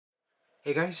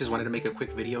Hey guys, just wanted to make a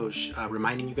quick video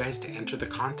reminding you guys to enter the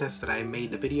contest that I made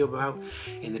the video about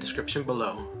in the description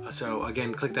below. So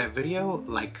again, click that video,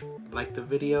 like the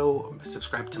video,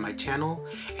 subscribe to my channel,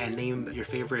 and name your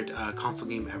favorite console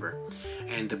game ever.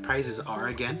 And the prizes are,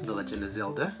 again, The Legend of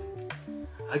Zelda,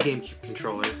 a GameCube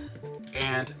controller,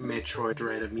 and Metroid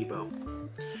Dred Amiibo.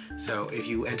 So if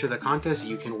you enter the contest,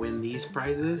 you can win these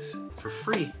prizes for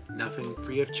free. Nothing,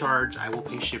 free of charge. I will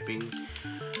pay shipping.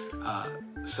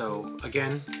 So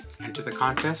again, enter the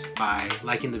contest by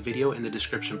liking the video in the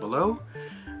description below.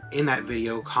 In that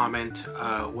video, comment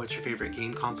what your favorite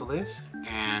game console is,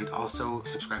 and also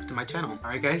subscribe to my channel.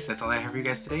 Alright guys, that's all I have for you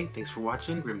guys today. Thanks for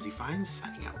watching. GrimzyFinds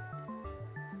signing out.